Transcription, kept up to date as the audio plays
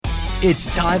It's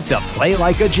time to play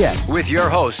like a Jet with your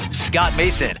host, Scott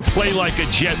Mason. Play like a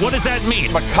Jet. What does that mean?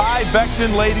 Mekhi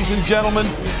Becton, ladies and gentlemen.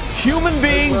 Human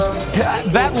beings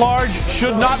that large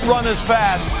should not run as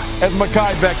fast as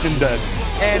Mekhi Becton did.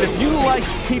 And if you like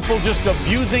people just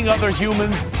abusing other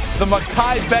humans, the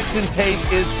Mekhi Becton tape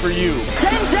is for you.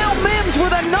 Denzel Mims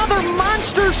with another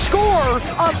monster score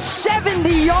of 70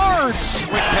 yards.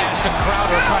 Quick pass to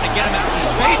Crowder trying to get him out of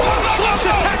space. Slows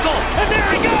a tackle, and there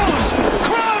he goes.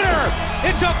 Crowder!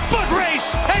 It's a foot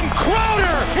race, and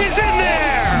Crowder is in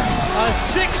there. A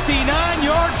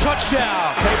 69-yard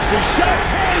touchdown. Takes a shot.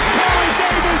 Here's Corey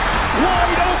Davis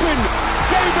wide open.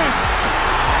 Davis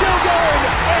still going,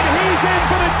 and he's in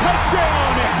for the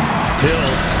touchdown. Hill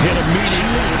hit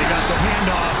immediately when he got the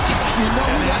handoff. You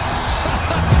know that's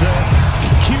the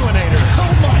Q-inator.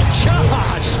 Oh my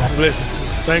gosh. Listen,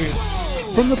 thank you.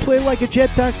 From the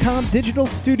PlayLikeAJet.com digital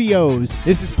studios,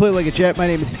 this is Play Like a Jet. My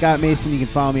name is Scott Mason. You can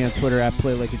follow me on Twitter at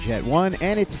PlayLikeAJet1.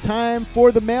 And it's time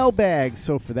for the mailbag.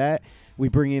 So for that, we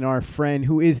bring in our friend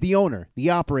who is the owner, the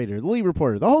operator, the lead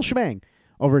reporter, the whole shebang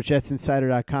over at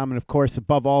JetsInsider.com. And, of course,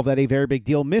 above all that, a very big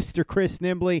deal, Mr. Chris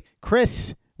Nimbley.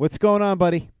 Chris, what's going on,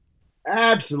 buddy?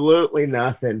 Absolutely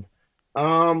nothing.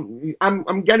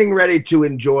 I'm getting ready to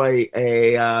enjoy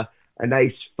a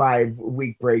nice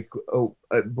 5-week break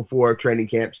before training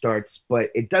camp starts, but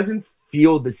it doesn't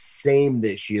feel the same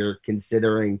this year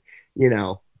considering, you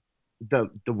know, the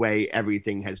way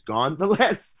everything has gone the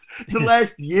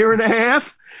last year and a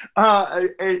half.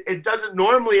 It doesn't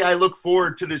normally. I look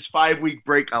forward to this 5-week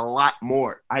break a lot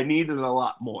more. I need it a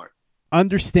lot more.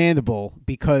 Understandable,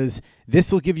 because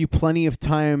this will give you plenty of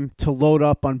time to load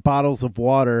up on bottles of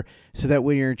water so that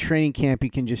when you're in training camp, you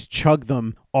can just chug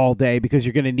them all day because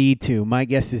you're going to need to. My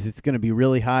guess is it's going to be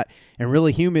really hot and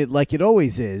really humid like it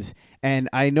always is. And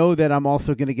I know that I'm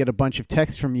also going to get a bunch of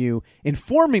texts from you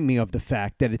informing me of the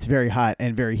fact that it's very hot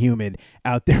and very humid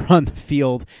out there on the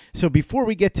field. So before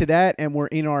we get to that and we're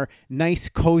in our nice,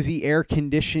 cozy,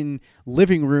 air-conditioned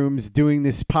living rooms doing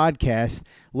this podcast,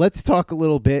 let's talk a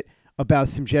little bit about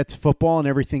some Jets football and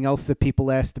everything else that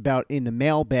people asked about in the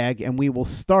mailbag. And we will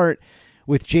start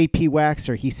with JP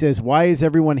Waxer. He says, why is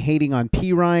everyone hating on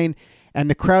P. Ryan? And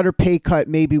the Crowder pay cut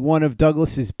may be one of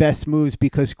Douglas's best moves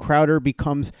because Crowder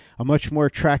becomes a much more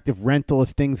attractive rental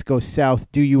if things go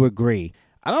south. Do you agree?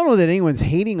 I don't know that anyone's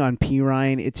hating on P.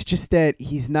 Ryan. It's just that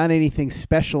he's not anything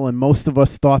special, and most of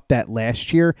us thought that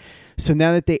last year. So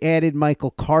now that they added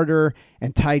Michael Carter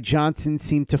and Ty Johnson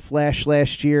seemed to flash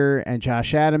last year, and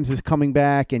Josh Adams is coming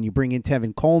back, and you bring in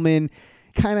Tevin Coleman,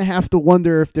 kind of have to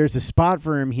wonder if there's a spot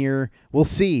for him here. We'll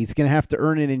see. He's going to have to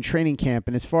earn it in training camp.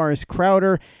 And as far as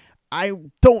Crowder, I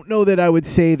don't know that I would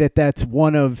say that that's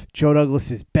one of Joe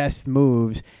Douglas's best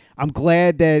moves. I'm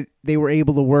glad that they were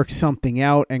able to work something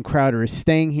out and Crowder is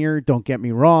staying here. Don't get me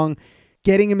wrong.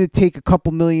 Getting him to take a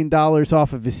couple $1 million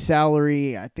off of his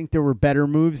salary, I think there were better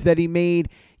moves that he made.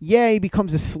 Yeah, he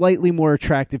becomes a slightly more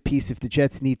attractive piece if the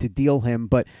Jets need to deal him,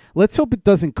 but let's hope it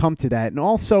doesn't come to that. And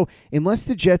also, unless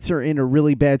the Jets are in a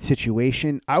really bad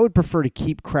situation, I would prefer to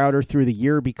keep Crowder through the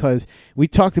year because we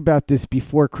talked about this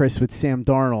before, Chris, with Sam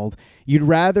Darnold. You'd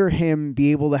rather him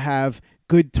be able to have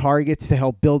good targets to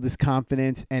help build his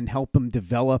confidence and help him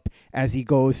develop as he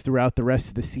goes throughout the rest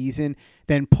of the season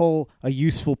than pull a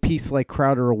useful piece like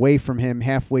Crowder away from him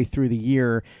halfway through the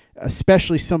year,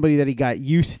 especially somebody that he got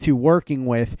used to working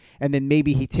with, and then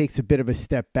maybe he takes a bit of a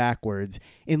step backwards.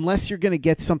 Unless you're going to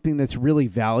get something that's really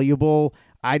valuable,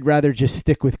 I'd rather just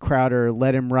stick with Crowder,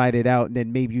 let him ride it out, and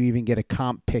then maybe you even get a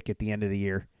comp pick at the end of the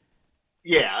year.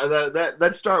 Yeah,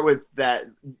 let's start with that.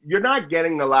 You're not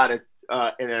getting a lot of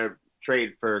in a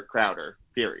trade for Crowder,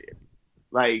 period.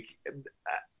 Like,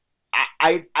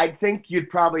 I think you'd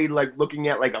probably like looking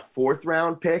at like a 4th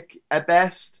round pick at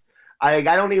best. I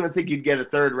don't even think you'd get a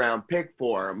 3rd round pick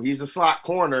for him. He's a slot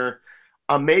corner.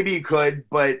 Maybe you could,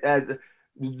 but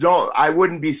I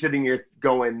wouldn't be sitting here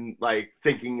going like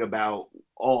thinking about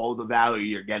all the value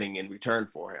you're getting in return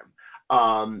for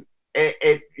him.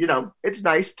 It's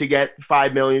nice to get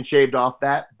 $5 million shaved off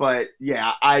that, but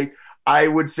yeah, I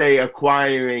would say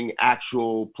acquiring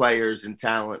actual players and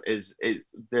talent is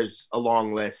there's a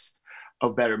long list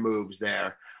of better moves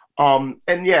there.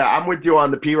 And yeah, I'm with you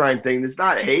on the P. Ryan thing. It's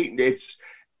not hate. It's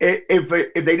if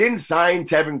they didn't sign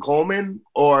Tevin Coleman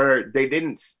or they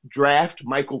didn't draft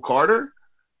Michael Carter,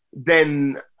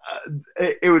 then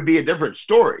it would be a different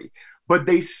story. But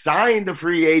they signed a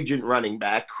free agent running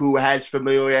back who has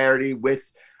familiarity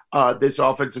with this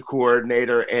offensive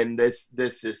coordinator and this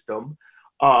system.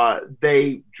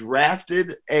 They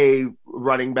drafted a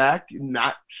running back,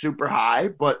 not super high,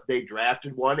 but they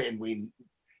drafted one, and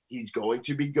He's going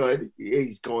to be good.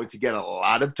 He's going to get a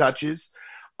lot of touches.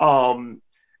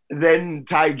 Then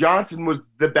Ty Johnson was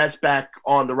the best back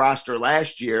on the roster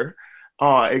last year.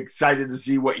 Excited to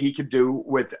see what he could do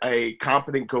with a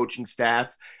competent coaching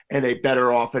staff and a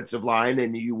better offensive line,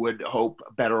 and you would hope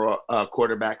better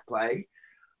quarterback play.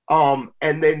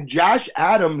 And then Josh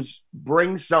Adams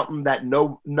brings something that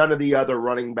none of the other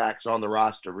running backs on the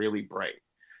roster really bring.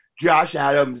 Josh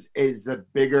Adams is the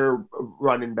bigger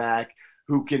running back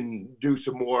who can do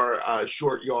some more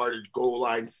short yardage, goal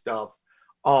line stuff.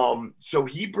 So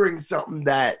he brings something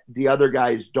that the other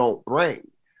guys don't bring.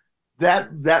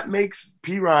 That makes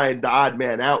P. Ryan the odd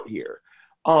man out here.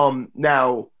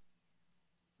 Now,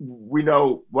 we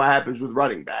know what happens with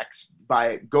running backs.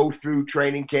 Go through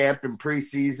training camp and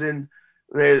preseason,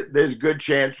 there's a good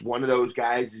chance one of those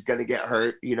guys is going to get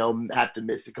hurt, have to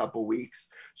miss a couple weeks.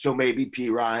 So maybe P.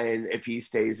 Ryan, if he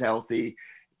stays healthy,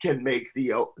 can make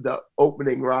the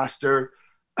opening roster.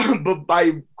 But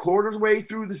by quarters way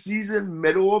through the season,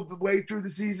 middle of the way through the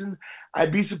season,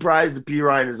 I'd be surprised if P.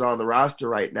 Ryan is on the roster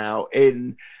right now.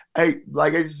 And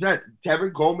like I said,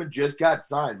 Tevin Coleman just got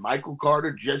signed. Michael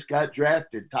Carter just got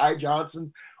drafted. Ty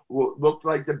Johnson looked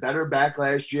like the better back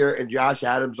last year, and Josh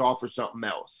Adams offers something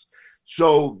else.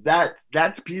 So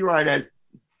that's P. Ryan as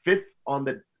fifth on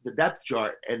the depth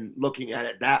chart, and looking at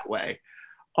it that way.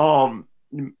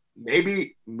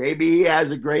 Maybe he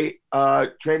has a great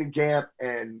training camp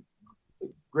and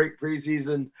great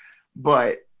preseason,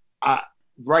 but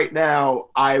right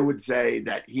now I would say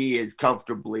that he is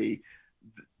comfortably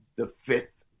the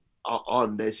fifth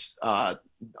on this on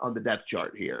the depth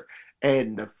chart here.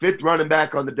 And the fifth running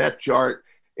back on the depth chart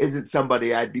isn't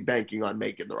somebody I'd be banking on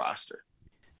making the roster.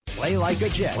 Play like a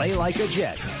Jet. Play like a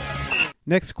Jet.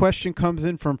 Next question comes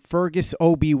in from Fergus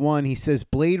OB1. He says,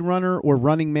 Blade Runner or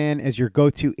Running Man as your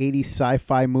go-to 80s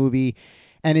sci-fi movie?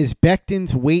 And is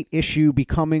Becton's weight issue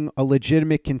becoming a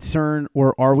legitimate concern,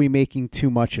 or are we making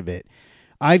too much of it?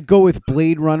 I'd go with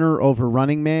Blade Runner over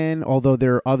Running Man, although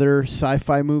there are other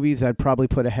sci-fi movies I'd probably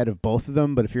put ahead of both of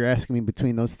them. But if you're asking me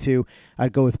between those two,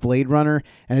 I'd go with Blade Runner.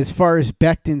 And as far as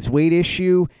Becton's weight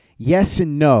issue, yes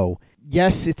and no.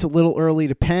 Yes, it's a little early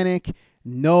to panic.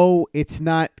 No, it's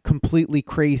not completely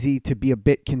crazy to be a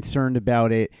bit concerned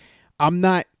about it. I'm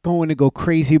not going to go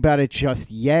crazy about it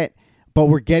just yet, but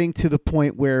we're getting to the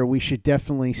point where we should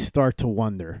definitely start to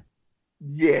wonder.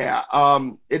 Yeah,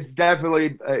 it's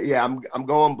definitely I'm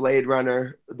going Blade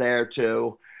Runner there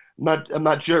too. I'm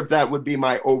not sure if that would be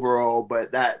my overall,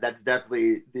 but that's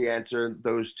definitely the answer.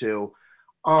 Those two,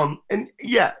 and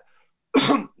yeah,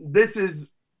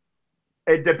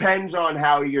 it depends on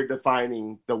how you're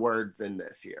defining the words in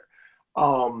this here.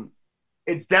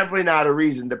 It's definitely not a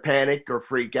reason to panic or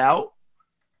freak out,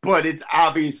 but it's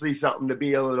obviously something to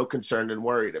be a little concerned and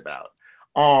worried about.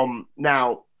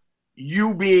 Now,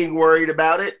 you being worried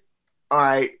about it, all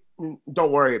right,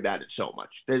 don't worry about it so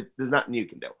much. There's nothing you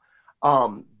can do.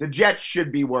 The Jets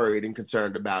should be worried and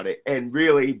concerned about it. And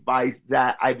really, by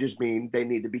that, I just mean they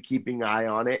need to be keeping an eye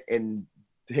on it and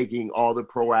taking all the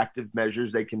proactive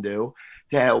measures they can do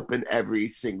to help in every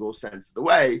single sense of the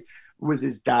way, with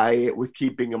his diet, with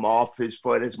keeping him off his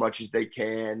foot as much as they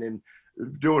can, and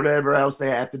doing whatever else they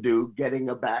have to do, getting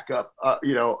a backup,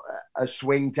 a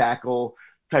swing tackle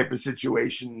type of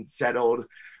situation settled.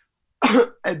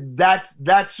 And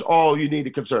that's all you need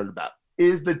to concern about.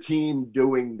 Is the team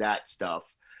doing that stuff?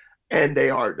 And they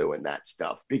are doing that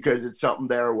stuff because it's something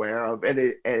they're aware of, and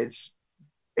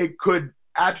it could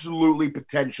absolutely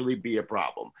potentially be a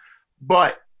problem,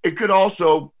 but it could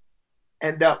also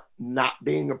end up not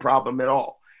being a problem at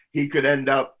all. He could end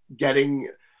up getting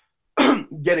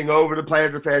over the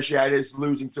plantar fasciitis,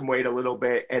 losing some weight a little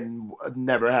bit, and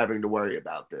never having to worry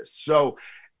about this. So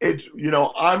it's,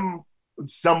 I'm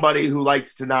somebody who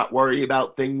likes to not worry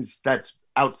about things that's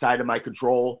outside of my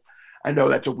control. I know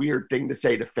that's a weird thing to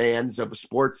say to fans of a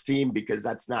sports team, because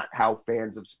that's not how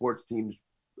fans of sports teams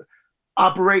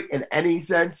operate in any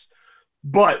sense,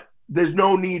 but there's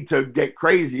no need to get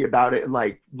crazy about it and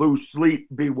like lose sleep,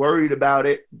 be worried about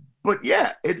it. But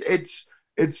yeah, it's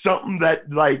something that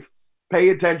like pay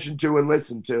attention to and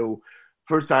listen to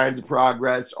for signs of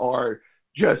progress, or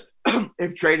just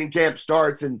if training camp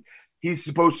starts and he's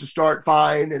supposed to start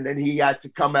fine and then he has to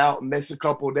come out and miss a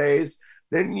couple of days,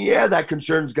 then yeah, that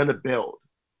concern's going to build.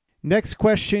 Next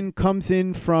question comes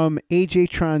in from AJ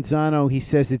Tronzano. He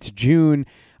says, it's June.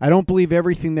 I don't believe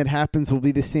everything that happens will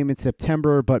be the same in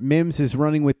September, but Mims is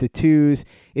running with the twos.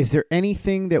 Is there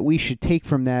anything that we should take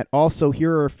from that? Also,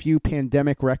 here are a few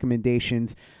pandemic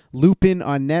recommendations. Lupin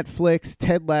on Netflix,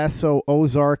 Ted Lasso,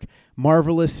 Ozark,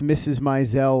 Marvelous Mrs.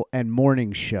 Maisel, and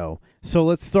Morning Show. So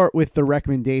let's start with the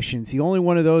recommendations. The only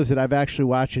one of those that I've actually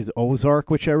watched is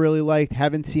Ozark, which I really liked.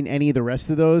 Haven't seen any of the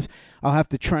rest of those. I'll have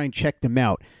to try and check them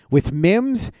out. With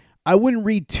Mims, I wouldn't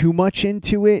read too much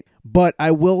into it, but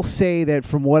I will say that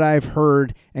from what I've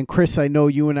heard, and Chris, I know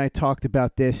you and I talked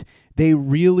about this, they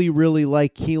really, really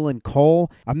like Keelan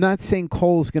Cole. I'm not saying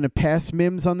Cole is going to pass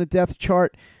Mims on the depth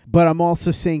chart, but I'm also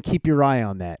saying keep your eye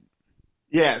on that.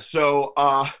 Yeah, so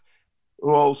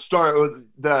we'll start with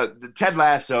the Ted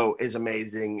Lasso is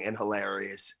amazing and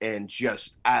hilarious and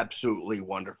just absolutely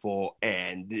wonderful.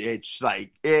 And it's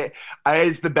like,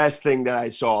 it's the best thing that I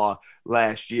saw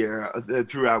last year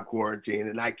throughout quarantine,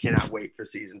 and I cannot wait for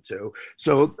season 2.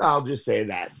 So I'll just say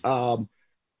that.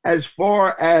 As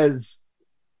far as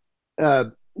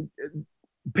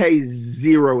pay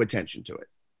zero attention to it.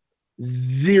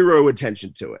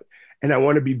 And I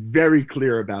want to be very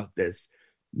clear about this.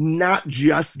 Not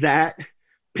just that,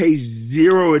 pay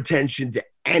zero attention to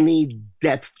any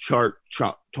depth chart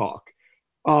talk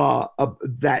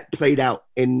that played out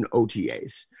in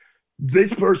OTAs.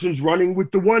 This person's running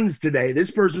with the ones today.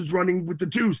 This person's running with the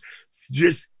twos.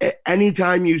 Just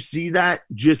anytime you see that,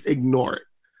 just ignore it.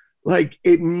 Like,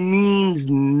 it means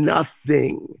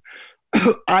nothing.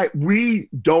 We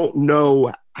don't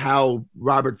know how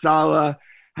Robert Saleh,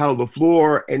 how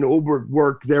LaFleur and Ulbrich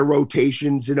work their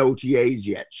rotations in OTAs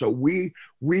yet. So it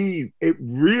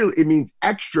means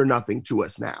extra nothing to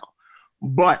us now.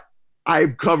 But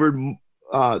I've covered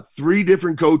 3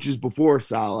 different coaches before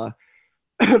Saleh,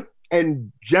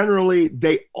 and generally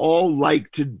they all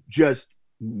like to just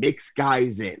mix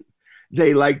guys in.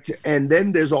 They like to, and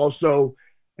then there's also,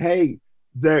 hey,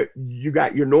 you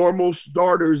got your normal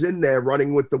starters in there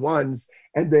running with the ones,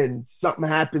 and then something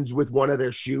happens with one of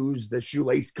their shoes, the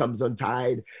shoelace comes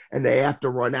untied, and they have to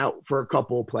run out for a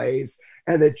couple of plays,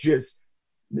 and it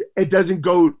doesn't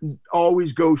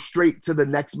always go straight to the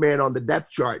next man on the depth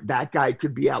chart. That guy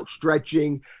could be out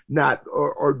stretching,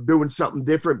 or doing something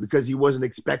different because he wasn't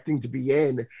expecting to be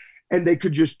in, and they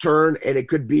could just turn, and it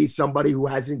could be somebody who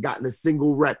hasn't gotten a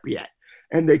single rep yet.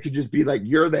 And they could just be like,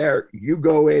 you're there, you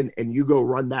go in, and you go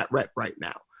run that rep right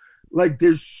now. Like,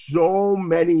 there's so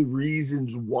many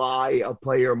reasons why a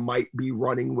player might be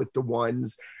running with the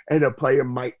ones and a player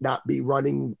might not be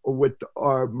running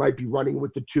might be running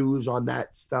with the twos on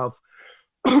that stuff.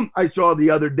 I saw the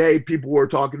other day people were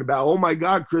talking about, oh my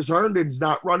God, Chris Herndon's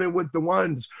not running with the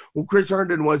ones. Well, Chris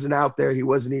Herndon wasn't out there. He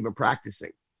wasn't even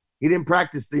practicing. He didn't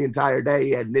practice the entire day.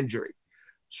 He had an injury.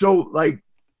 So, like,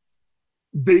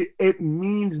 it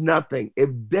means nothing. If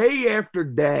day after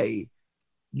day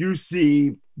you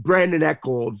see Brandon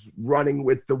Echols running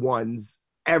with the ones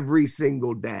every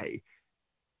single day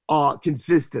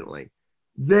consistently,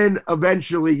 then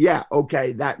eventually, yeah,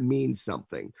 okay, that means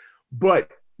something. But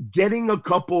getting a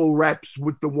couple reps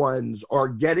with the ones, or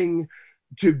getting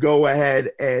to go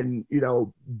ahead and,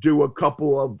 do a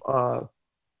couple of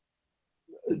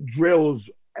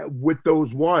drills with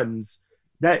those ones,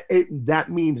 that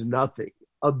means nothing.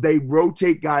 They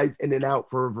rotate guys in and out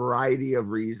for a variety of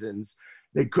reasons.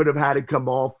 They could have had to come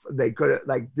off. They could have,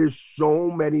 there's so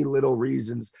many little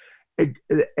reasons.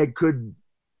 It could,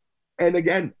 and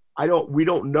again, we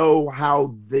don't know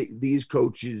how these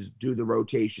coaches do the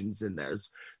rotations in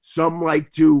theirs. Some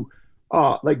like to,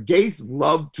 Gase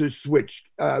love to switch,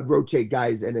 rotate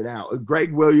guys in and out.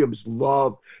 Greg Williams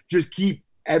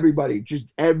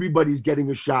everybody's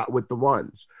getting a shot with the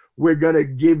ones. We're going to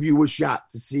give you a shot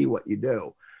to see what you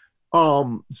do.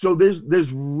 So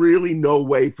there's really no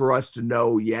way for us to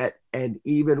know yet. And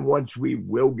even once we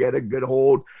will get a good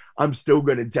hold, I'm still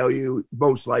going to tell you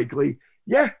most likely,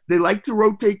 yeah, they like to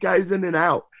rotate guys in and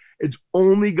out. It's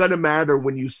only going to matter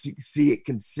when you see it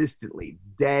consistently,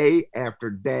 day after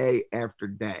day after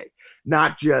day,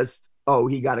 not just, oh,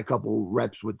 he got a couple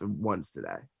reps with the ones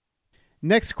today.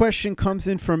 Next question comes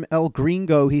in from El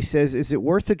Gringo. He says, is it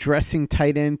worth addressing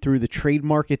tight end through the trade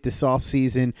market this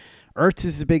offseason? Ertz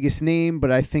is the biggest name, but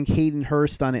I think Hayden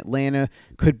Hurst on Atlanta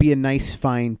could be a nice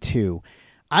find too.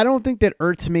 I don't think that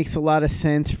Ertz makes a lot of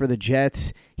sense for the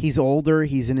Jets. He's older.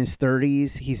 He's in his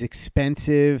 30s. He's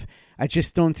expensive. I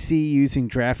just don't see using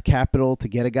draft capital to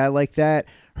get a guy like that.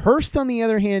 Hurst, on the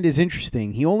other hand, is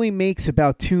interesting. He only makes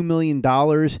about $2 million.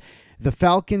 The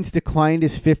Falcons declined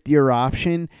his fifth-year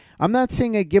option. I'm not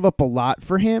saying I give up a lot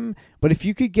for him, but if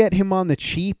you could get him on the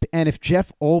cheap, and if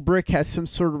Jeff Ulbrich has some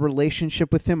sort of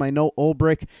relationship with him, I know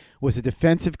Ulbrich was a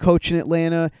defensive coach in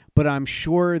Atlanta, but I'm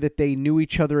sure that they knew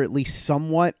each other at least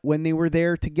somewhat when they were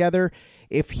there together.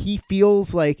 If he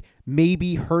feels like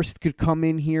maybe Hurst could come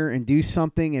in here and do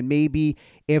something. And maybe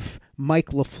if Mike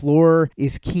LaFleur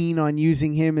is keen on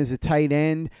using him as a tight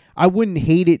end, I wouldn't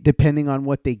hate it depending on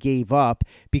what they gave up,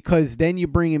 because then you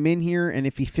bring him in here, and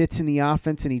if he fits in the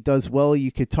offense and he does well,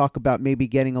 you could talk about maybe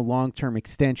getting a long-term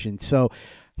extension. So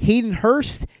Hayden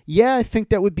Hurst, yeah, I think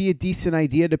that would be a decent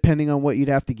idea depending on what you'd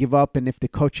have to give up and if the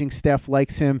coaching staff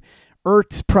likes him.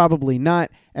 Ertz, probably not.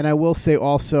 And I will say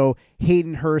also,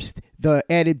 Hayden Hurst, the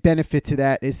added benefit to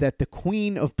that is that the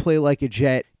queen of Play Like a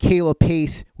Jet, Kayla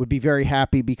Pace, would be very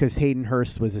happy because Hayden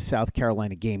Hurst was a South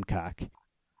Carolina Gamecock.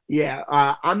 Yeah,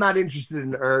 I'm not interested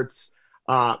in Ertz.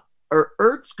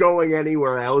 Ertz going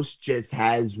anywhere else just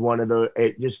has one of the,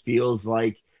 it just feels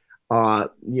like,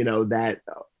 that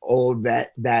old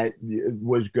vet that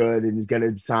was good and is going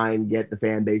to sign, get the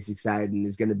fan base excited, and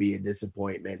is going to be a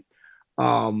disappointment.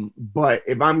 But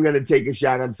if I'm going to take a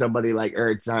shot on somebody like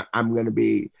Ertz, I'm going to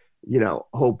be,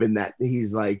 hoping that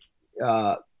he's like,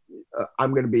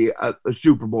 I'm going to be a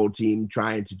Super Bowl team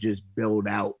trying to just build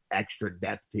out extra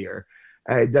depth here.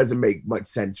 It doesn't make much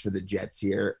sense for the Jets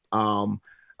here. A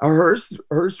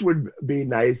Hurst would be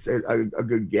nice, a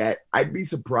good get. I'd be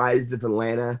surprised if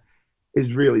Atlanta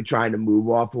is really trying to move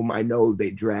off him. I know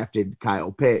they drafted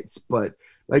Kyle Pitts, but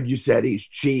like you said, he's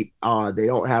cheap. They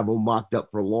don't have him locked up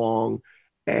for long.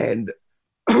 And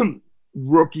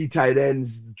rookie tight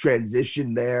ends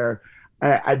transition there.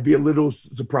 I'd be a little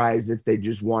surprised if they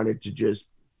just wanted to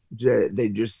they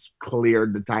just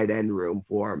cleared the tight end room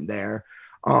for him there.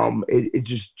 It's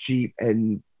just cheap,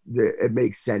 and it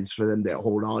makes sense for them to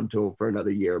hold on to him for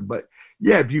another year. But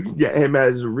yeah, if you can get him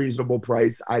at a reasonable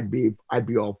price, I'd be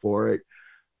all for it.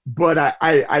 But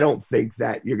I don't think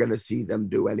that you're going to see them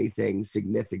do anything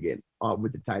significant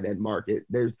with the tight end market.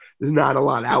 There's not a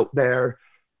lot out there.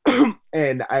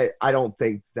 And I don't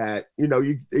think that,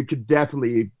 it could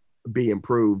definitely be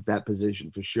improved, that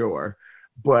position for sure.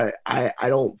 But I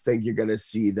don't think you're going to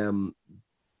see them,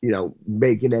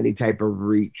 making any type of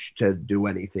reach to do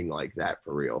anything like that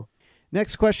for real.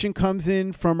 Next question comes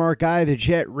in from our guy, the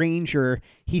Jet Ranger.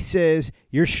 He says,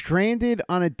 you're stranded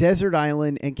on a desert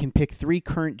island and can pick 3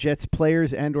 current Jets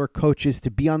players and or coaches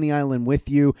to be on the island with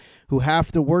you who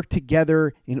have to work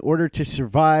together in order to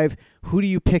survive. Who do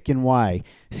you pick and why?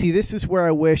 See, this is where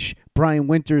I wish Brian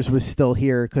Winters was still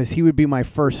here, because he would be my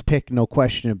first pick, no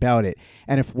question about it.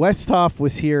 And if Westhoff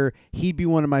was here, he'd be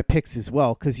one of my picks as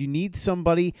well, because you need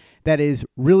somebody that is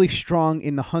really strong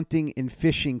in the hunting and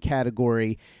fishing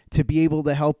category to be able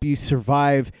to help you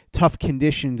survive tough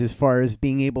conditions as far as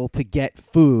being able to get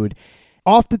food.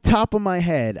 Off the top of my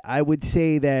head, I would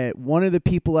say that one of the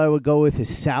people I would go with is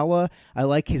Salah. I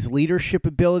like his leadership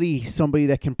ability. He's somebody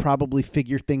that can probably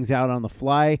figure things out on the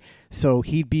fly, so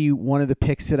he'd be one of the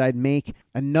picks that I'd make.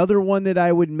 Another one that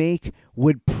I would make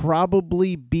would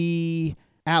probably be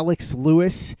Alex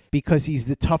Lewis, because he's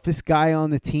the toughest guy on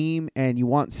the team, and you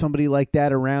want somebody like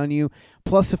that around you.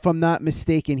 Plus, if I'm not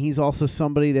mistaken, he's also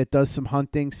somebody that does some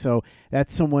hunting, so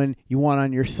that's someone you want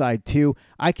on your side too.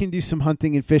 I can do some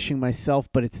hunting and fishing myself,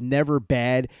 but it's never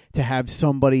bad to have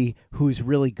somebody who's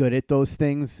really good at those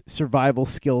things. Survival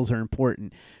skills are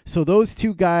important. So those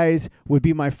 2 guys would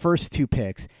be my first 2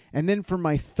 picks. And then for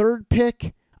my third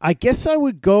pick, I guess I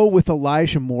would go with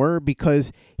Elijah Moore,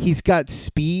 because he's got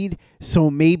speed.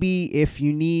 So maybe if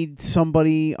you need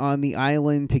somebody on the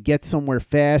island to get somewhere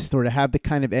fast, or to have the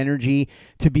kind of energy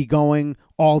to be going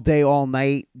all day, all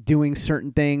night, doing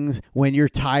certain things when you're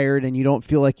tired and you don't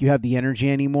feel like you have the energy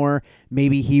anymore,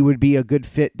 maybe he would be a good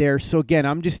fit there. So again,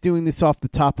 I'm just doing this off the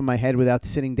top of my head without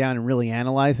sitting down and really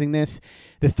analyzing this.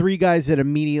 The 3 guys that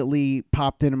immediately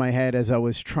popped into my head as I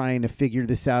was trying to figure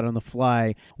this out on the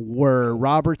fly were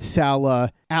Robert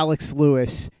Saleh, Alex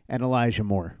Lewis, and Elijah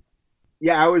Moore.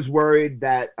 Yeah, I was worried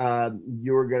that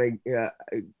you were going to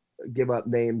give up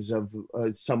names of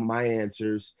some of my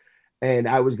answers, and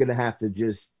I was going to have to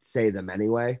just say them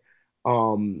anyway.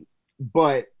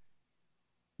 But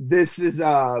this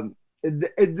isn't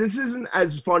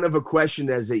as fun of a question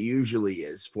as it usually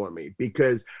is for me,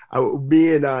 because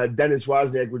me and Dennis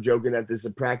Wozniak were joking at this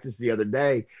at practice the other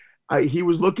day. He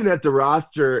was looking at the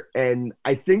roster, and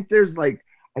I think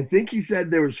he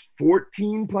said there was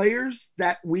 14 players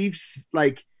that we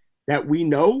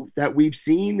know, that we've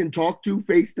seen and talked to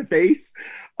face to face.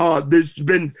 There's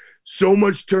been so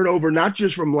much turnover, not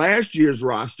just from last year's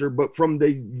roster, but from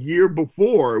the year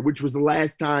before, which was the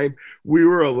last time we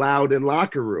were allowed in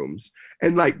locker rooms.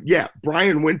 And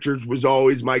Brian Winters was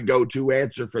always my go-to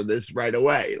answer for this right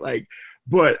away.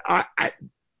 But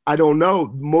I don't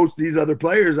know. Most of these other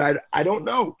players, I don't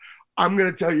know. I'm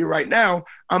going to tell you right now,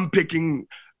 I'm picking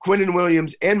Quinnen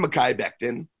Williams and Mekhi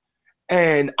Becton.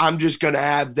 and I'm just going to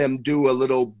have them do a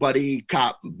little buddy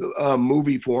cop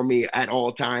movie for me at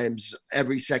all times,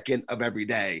 every second of every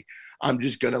day. I'm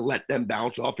just going to let them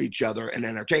bounce off each other and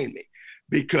entertain me,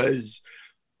 because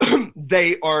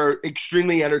they are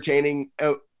extremely entertaining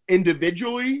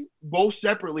individually, both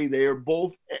separately. They are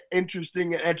both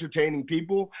interesting and entertaining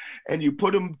people, and you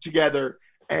put them together,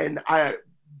 and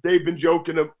they've been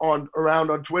joking around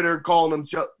on Twitter, calling them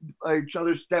each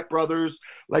other's stepbrothers,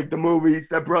 like the movie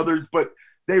Step Brothers, but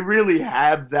they really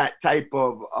have that type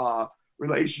of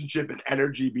relationship and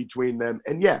energy between them.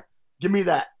 And yeah, give me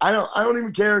that. I don't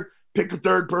even care. Pick a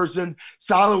third person.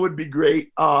 Salah would be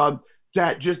great.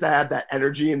 That just to have that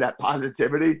energy and that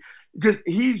positivity, because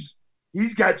he's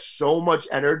got so much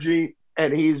energy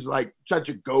and he's like such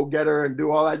a go-getter and do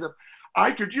all that stuff.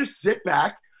 I could just sit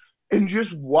back and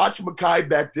just watch Mekhi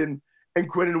Becton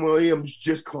and Quinnen Williams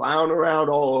just clown around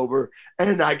all over,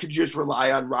 and I could just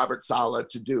rely on Robert Saleh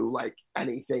to do like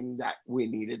anything that we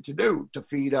needed to do, to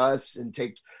feed us and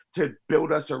to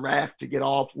build us a raft to get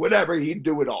off, whatever. He'd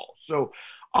do it all. So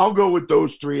I'll go with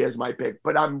those three as my pick,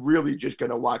 but I'm really just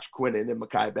going to watch Quinnen and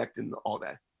Mekhi Becton all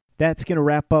day. That's going to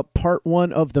wrap up part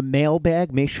one of the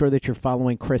mailbag. Make sure that you're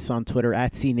following Chris on Twitter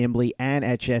at @CNimbley and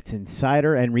at Jets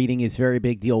Insider, and reading his very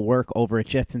big deal work over at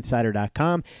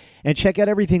jetsinsider.com. And check out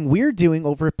everything we're doing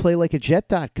over at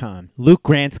playlikeajet.com. Luke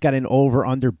Grant's got an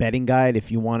over-under betting guide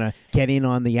if you want to get in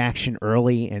on the action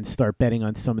early and start betting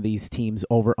on some of these teams'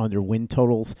 over-under win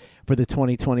totals for the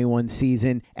 2021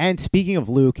 season. And speaking of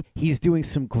Luke, he's doing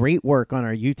some great work on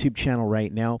our YouTube channel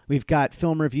right now. We've got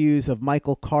film reviews of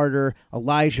Michael Carter,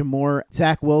 Elijah Moore,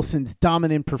 Zach Wilson's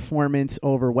dominant performance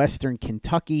over Western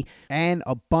Kentucky, and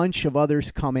a bunch of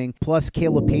others coming, plus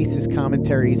Caleb Pace's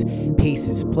commentaries,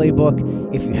 Pace's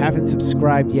playbook. If you haven't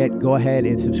subscribed yet, go ahead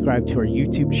and subscribe to our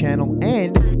YouTube channel,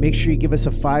 and make sure you give us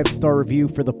a 5-star review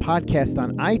for the podcast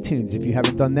on iTunes if you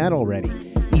haven't done that already.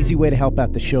 Easy way to help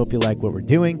out the show if you like what we're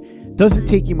doing. Doesn't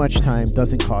take you much time,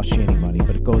 doesn't cost you any money,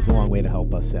 but it goes a long way to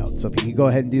help us out. So if you could go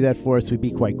ahead and do that for us, we'd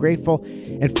be quite grateful.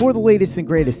 And for the latest and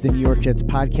greatest in New York Jets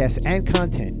podcasts and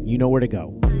content, you know where to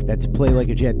go. That's Play Like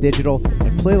a Jet Digital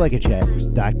and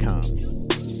PlayLikeAJet.com.